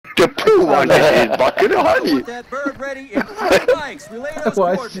to poo on his bucket of honey. That bird ready in 3 bikes. Relay those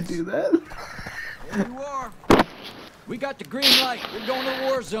Why coordinates. should you do that? There you are. We got the green light. We're going to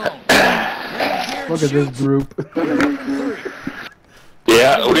war zone. Grab Look at this group.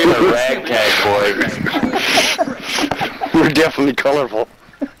 Yeah, we're a ragtag, boys. We're definitely colorful.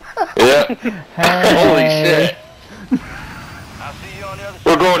 Yeah. Hey. Holy shit. I'll see you on the other side.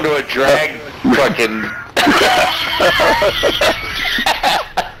 We're going to a drag fucking...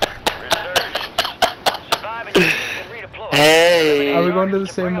 Hey. Are we going to the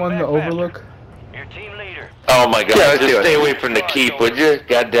same one, the Overlook? Your team leader. Oh my god, Yeah, just stay away from the keep, would you?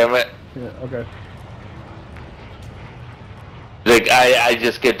 God damn it. Yeah, okay. Like, I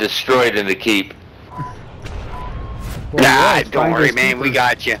just get destroyed in the keep. Well, Nah, yeah, don't worry, man. We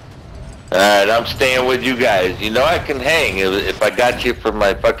got you. Alright, I'm staying with you guys. You know I can hang if I got you for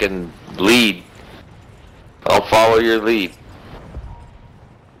my fucking lead. I'll follow your lead.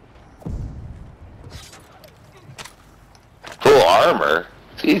 Full armor?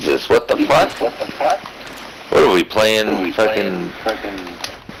 Jesus, what the fuck? What are we playing? Fucking...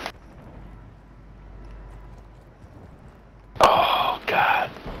 Oh, God.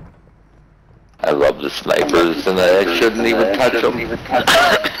 I love the snipers, and I shouldn't even touch them.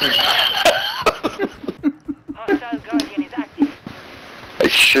 Hostile Guardian is active. I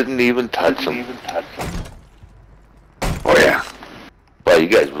shouldn't even touch them. Oh, yeah. Wow, you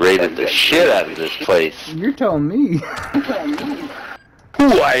guys raided the shit out of this place. You're telling me.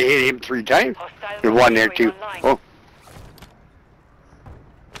 Ooh, I hit him 3 times. There's one there, too. Oh.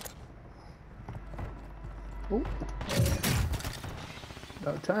 Oh.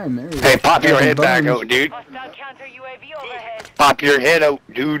 About time, there you Hey, go. pop your head back Bones. out, dude. Hostile counter UAV overhead. Pop your head out,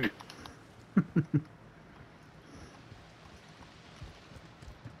 dude.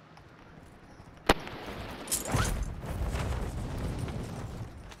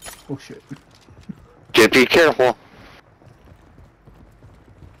 Oh shit. Just be careful.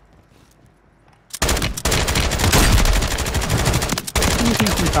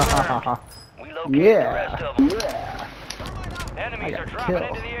 We located Yeah. the rest of them. Enemies are dropping killed.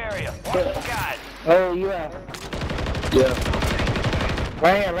 into the area. Watch the skies. Oh, yeah. Yeah.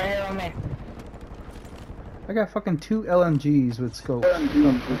 Right here on me. I got fucking 2 LMGs with scope.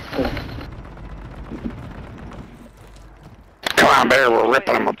 Come on, Bear. We're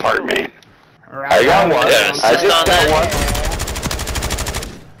ripping them apart, man. I got one. Yeah, I just got one.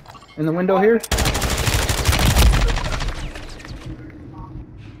 In the window here?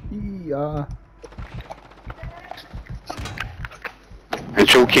 Yeah.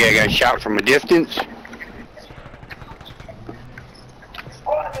 It's okay. I got shot from a distance.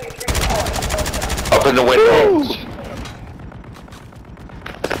 Up in the windows.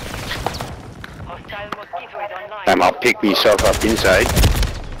 Hostile mosquito is online. I'll pick myself up inside.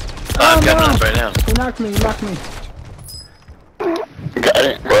 I'm coming up right now. He knocked me, he knocked me. Got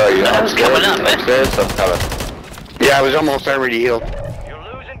it. Where are you? No, it's coming up, man. Upstairs? I'm coming. Yeah, I was almost already healed. You're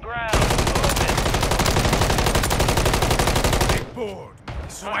losing ground.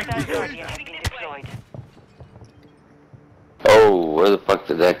 Hostile Guardian has been deployed. Oh, where the fuck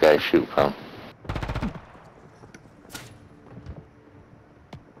did that guy shoot from?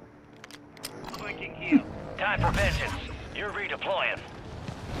 Clicking heal. Time for vengeance. You're redeploying.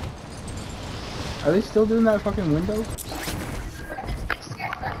 Are they still doing that fucking window?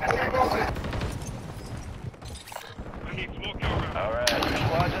 Alright,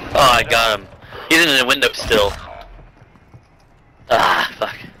 squad's in the Oh, I got him. He's in the window still. Ah,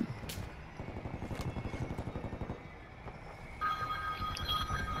 fuck.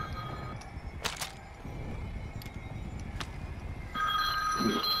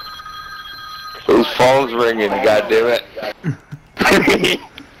 Whose phone's ringing, goddammit?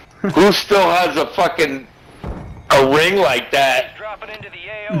 Who still has a fucking... a ring like that? dropping into the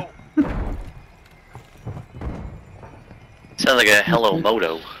AO. Sounds like a hello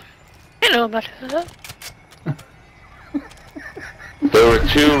moto. Hello moto. There were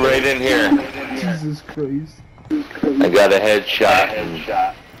 2 right in here. Jesus Christ. I got a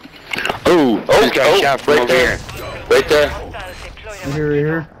headshot. Oh, this guy shot from right over there. here. Right there. Hostiles deploying. Right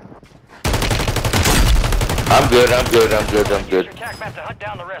here. I'm good, I'm good, I'm good, I'm good. Use your attack map to hunt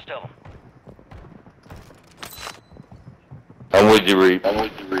down the rest of them. I'm with you, Reap.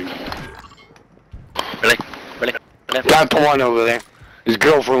 Really? Really? Really? Got the one over there. His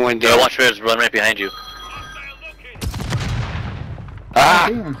girlfriend went Yeah, down. watch for his run right behind you. Ah!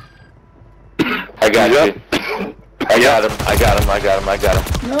 Damn. I got Yep. you. I got him, I got him, I got him, I got him.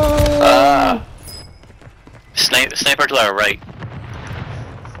 No! Ah. Sniper to our right.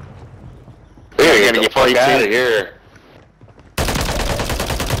 We gotta gotta get the get fuck fights out in. of here.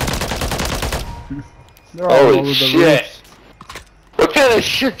 They're all Holy over the shit. roofs. What kind of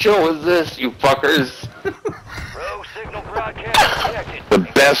shit show is this, you fuckers? Rogue signal broadcast detected. The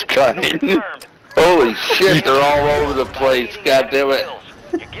best kind. Confirmed. Holy shit, they're all over the place. God damn it.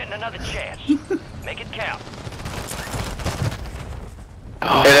 You're getting another chance. Make it count.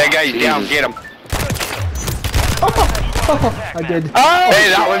 Hey, that guy's down. Get him. I did. Hey,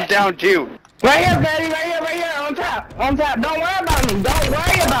 that one's down too. Right here, baby, right here, on top. Don't worry about me, don't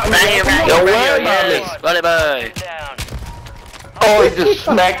worry about me. Right here, right Don't here, worry right about here. me. Buddy boy. Down. Oh, he just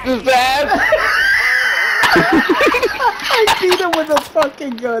smacked his ass? I beat him with a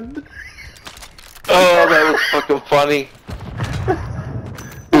fucking gun. Oh, that was fucking funny.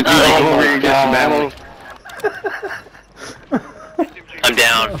 Oh my my God. I'm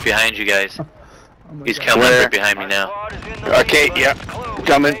down behind you guys. Oh my He's God. coming Where? right behind me now. Squad is in the Okay, lead, yeah, but it's close.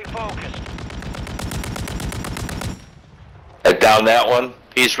 coming. Stay focused. I down that one.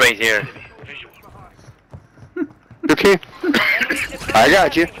 He's right here. Okay. I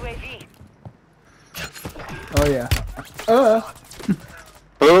got you. Oh yeah. Oh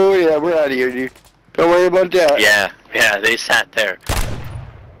yeah, we're out of here, dude. Don't worry about that. Yeah, they sat there.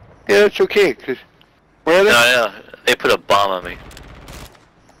 Yeah, it's okay. Cause where are they? No, they put a bomb on me.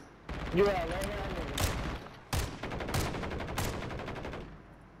 You are right here.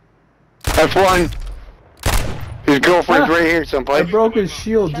 That's one. His girlfriend's right here I someplace. broke his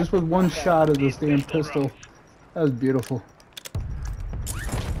shield just with one shot of this damn pistol. That was beautiful.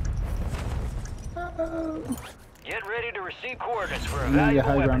 Get ready to receive coordinates for a Need a valuable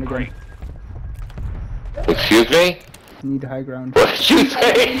high ground weapon again. break. Excuse me? Need high ground. What did you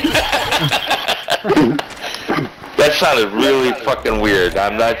say? That sounded really fucking weird.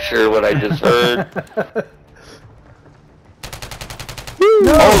 I'm not sure what I just heard.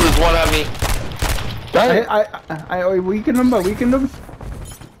 No! Oh, there's one on me. I weakened him. I weakened him.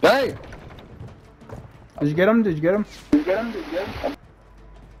 Hey. Did you get him? Did you get him? You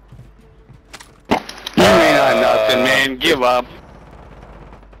ain't on nothing, man. Give up.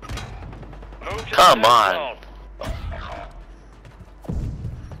 Move to the Come safe on. zone.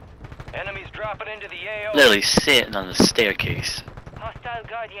 Enemies dropping into the AO. Literally sitting on the staircase. Hostile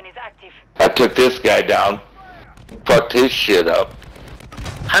Guardian is active. I took this guy down. Fucked his shit up.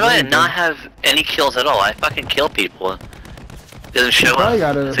 How do I not have any kills at all? I fucking kill people. It doesn't show Probably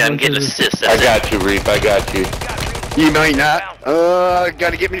up. got a See, I'm bunch getting of- assists. I That's it. got you, Reap. I got you. You might not.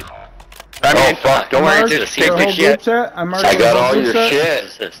 Gotta get me. I mean, fuck. don't worry, Mark, just your take whole this shit. group set? I marked I your got whole all group your set? shit.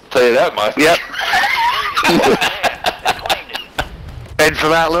 Assist. Tell you that much. Yep. They claimed it. Head for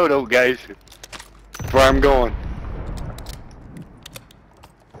that loadout, guys. That's where I'm going.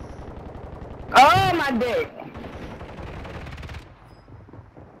 Oh, my dick.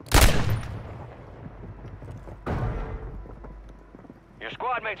 Your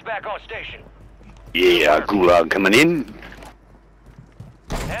squad mate's back on station. Yeah, gulag coming in.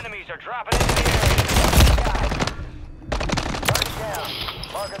 Enemies are dropping into the area. Target down.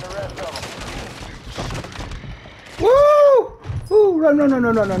 Marking the rest of them. Woo! Woo! Run!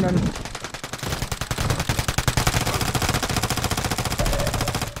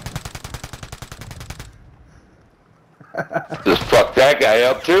 Just fuck that guy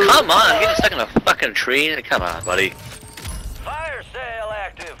up, too. Come on, I'm getting stuck in a fucking tree. Come on, buddy. Fire sale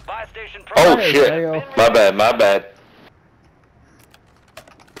active. Buy station Oh, price. shit. Dale. My bad.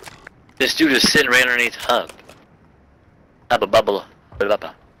 This dude is sitting right underneath hub. Bubble.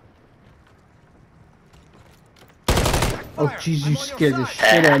 Oh jeez, you scared the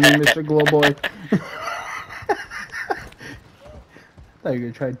shit out of me, Mr. Glowboy. Thought you were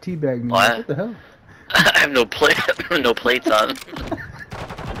gonna try to teabag me. What? What the hell? I have no plate, no plates on.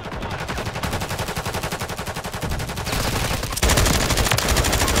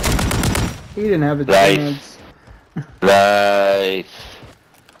 He didn't have a Nice. chance. Nice.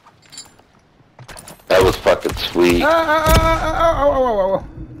 That was fucking sweet. Ow!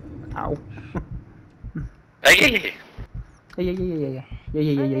 Hey. Yeah.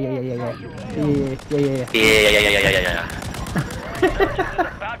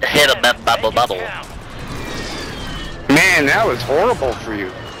 Hit a bubble. Man, that was horrible for you.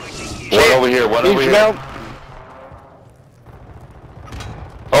 One over here, one You over here. smell?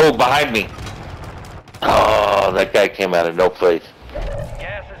 Oh, behind me. Oh, that guy came out of no place.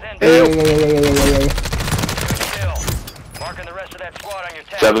 Gas is in. Yeah. Still. Marking the rest of that squad on your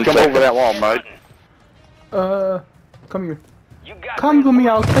tag. 7 Come seconds. over that wall, bud. Come here. You got Come to me,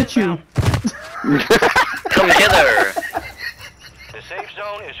 I'll catch you. Come hither. The safe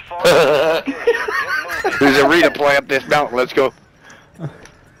zone is far from the location. Get moving. There's a redeploy up this mountain. Let's go.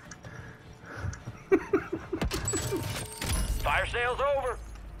 Fire sale's over.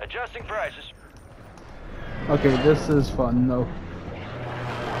 Adjusting prices. Okay, this is fun though.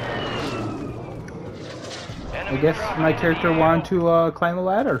 I guess my character wanted to climb a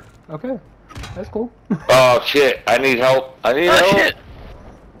ladder. Okay, that's cool. Oh shit! I need help. I need Oh help. shit!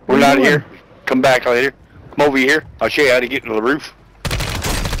 We're What are not you here. doing? Come back later. Come over here. I'll show you how to get to the roof.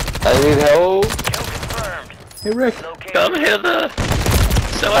 I need help. Kill confirmed. Hey Rick. Come hither.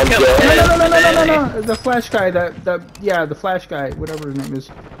 So I I'm come dead. No. The flash guy. Yeah, the flash guy. Whatever his name is.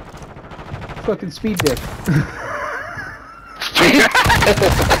 Fucking speed dick.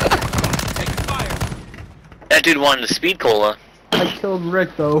 That dude wanted a speed cola. I killed Rick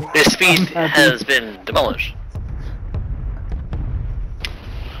though. His speed I'm happy. has been demolished.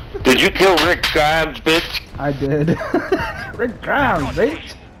 Did you kill Rick Grimes, bitch? I did. Rick Grimes,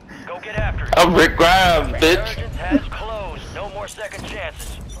 bitch. Go get after it. I'm Rick Grimes, bitch. Resurgence has closed. No more second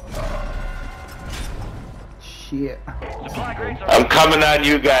chances. Shit. Supply crates are I'm coming on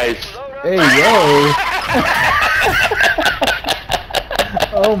you guys. Hey yo.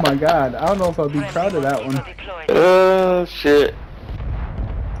 Oh my god. I don't know if I'll be proud of that one. Oh shit.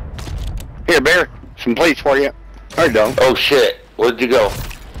 Here, Bear. Some plates for you. Alright, done. Oh shit. Where'd you go?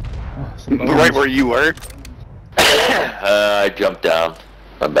 Oh, some bones. Right where you were. I jumped down.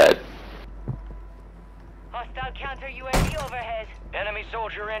 My bad. Hostile counter UAV overhead. enemy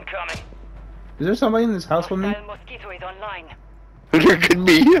soldier incoming. Is there somebody in this house with me? Hostile mosquito is online. There could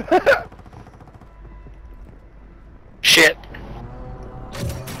be. Shit.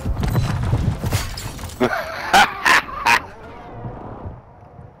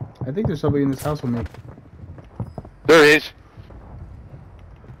 I think there's somebody in this house with me. There is.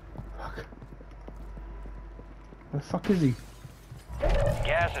 Fuck. Where the fuck is he?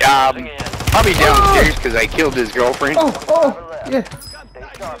 Gas is closing in. Probably downstairs because I killed his girlfriend. Oh, yeah. Stay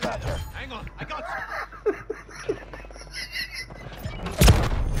sharp out there. Hang on, I got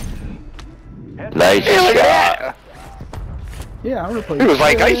Nice Hey, look at shot. that. Yeah, I'm gonna play. It was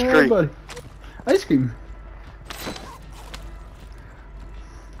like ice Yeah, cream. buddy. Ice cream.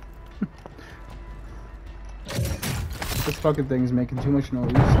 This fucking thing's making too much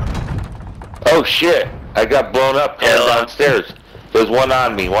noise. Oh shit. I got blown up going downstairs. There's one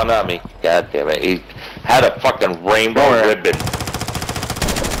on me, one on me. God damn it. He had a fucking rainbow ribbon.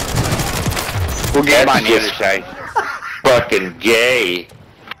 We'll get him on the That's other side. Fucking gay.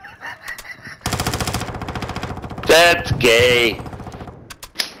 That's gay.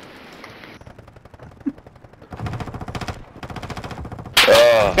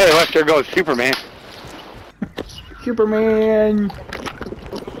 Oh. Hey, look, there goes Superman. Superman.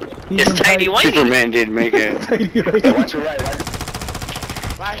 He's It's in Tiny tight- White. Superman did make it. Tiny White.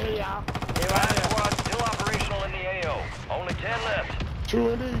 Right here, y'all. Last squad still operational in the AO. Only 10 left.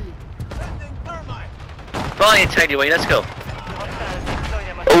 Fine, Tiny White, let's go. Hostiles deploy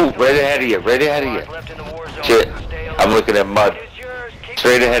the Oh, mosquito. right ahead of you, right ahead of Squads left in the war zone. you. Shit. Stay alert. I'm looking at mud. It is yours. Keep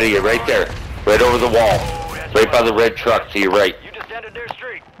Straight ahead of you, right there. Right over the wall. Right by the red truck to your right. You just entered their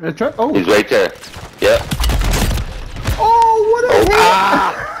street. That's right. Oh. He's right there. Yep. Oh, what a hit!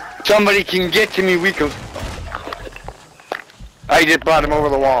 Ah! Somebody can get to me, we can. I just brought him over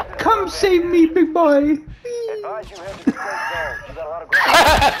the wall. Come save me, big boy. Advise you head to the safe zone. You got a lot of ground.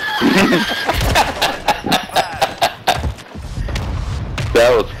 That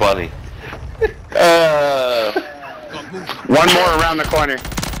was funny. One more around the corner.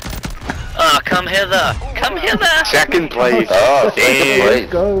 Come hither. Come hither. Second place. Oh, Let's damn. Right.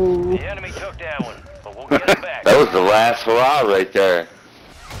 go. The enemy took that one, but we'll get it back. That was the last hurrah right there.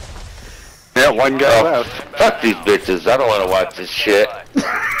 Yeah, one guy Oh, left. fuck these bitches. I don't want to watch this shit.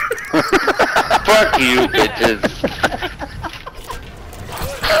 Fuck you, bitches.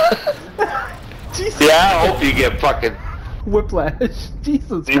 Jesus. Yeah, I hope you get fucking Whiplash.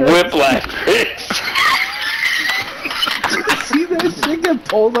 Jesus Christ. whiplash, bitch. See that shit get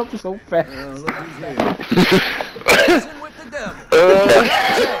pulled up so fast. Dancing with the devil.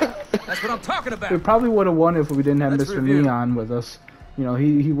 That's what I'm talking about. We probably would have won if we didn't have Let's Mr. review. Neon with us. You know,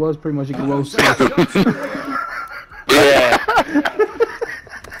 he was pretty much a gross. Yeah.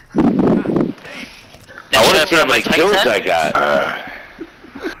 I want to see how my many kills I got.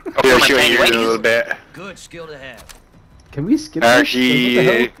 Here, my show tiny you white. in a little bit. Good skill to have. Can we skip this? Actually, What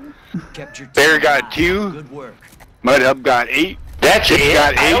the hell? Kept your Bear team got alive. 2. Good work. Mudhub got 8. That's Chip it?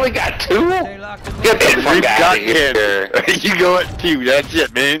 got I 8. only got 2? Stay locked and Get the loaded. fuck Rick out got of here. 10. You go at 2. That's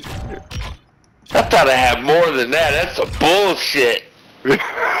it, man. I thought I had more than that. That's some bullshit.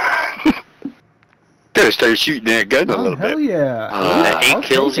 Gotta start shooting that gun a Oh, little hell bit. yeah. At 8 I'll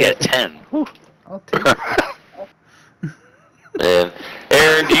kills, take you it. had 10. I'll take it. Man.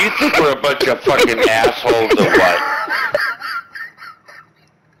 Aaron, do you think we're a bunch of fucking assholes or what?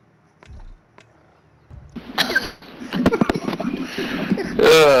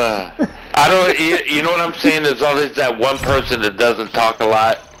 don't. You know what I'm saying? There's always that one person that doesn't talk a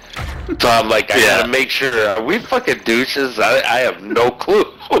lot. So I'm like, I gotta make sure. Are we fucking douches? I have no clue.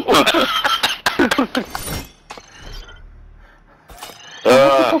 Fuck.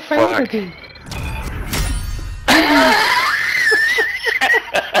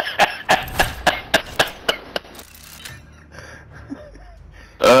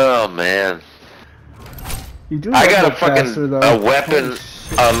 Oh man. You do I got a look faster, fucking though. weapon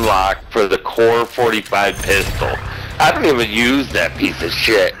unlocked for the Core 45 pistol. I don't even use that piece of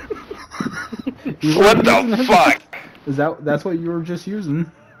shit. What the fuck? That's what you were just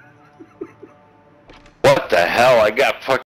using? What the hell? I got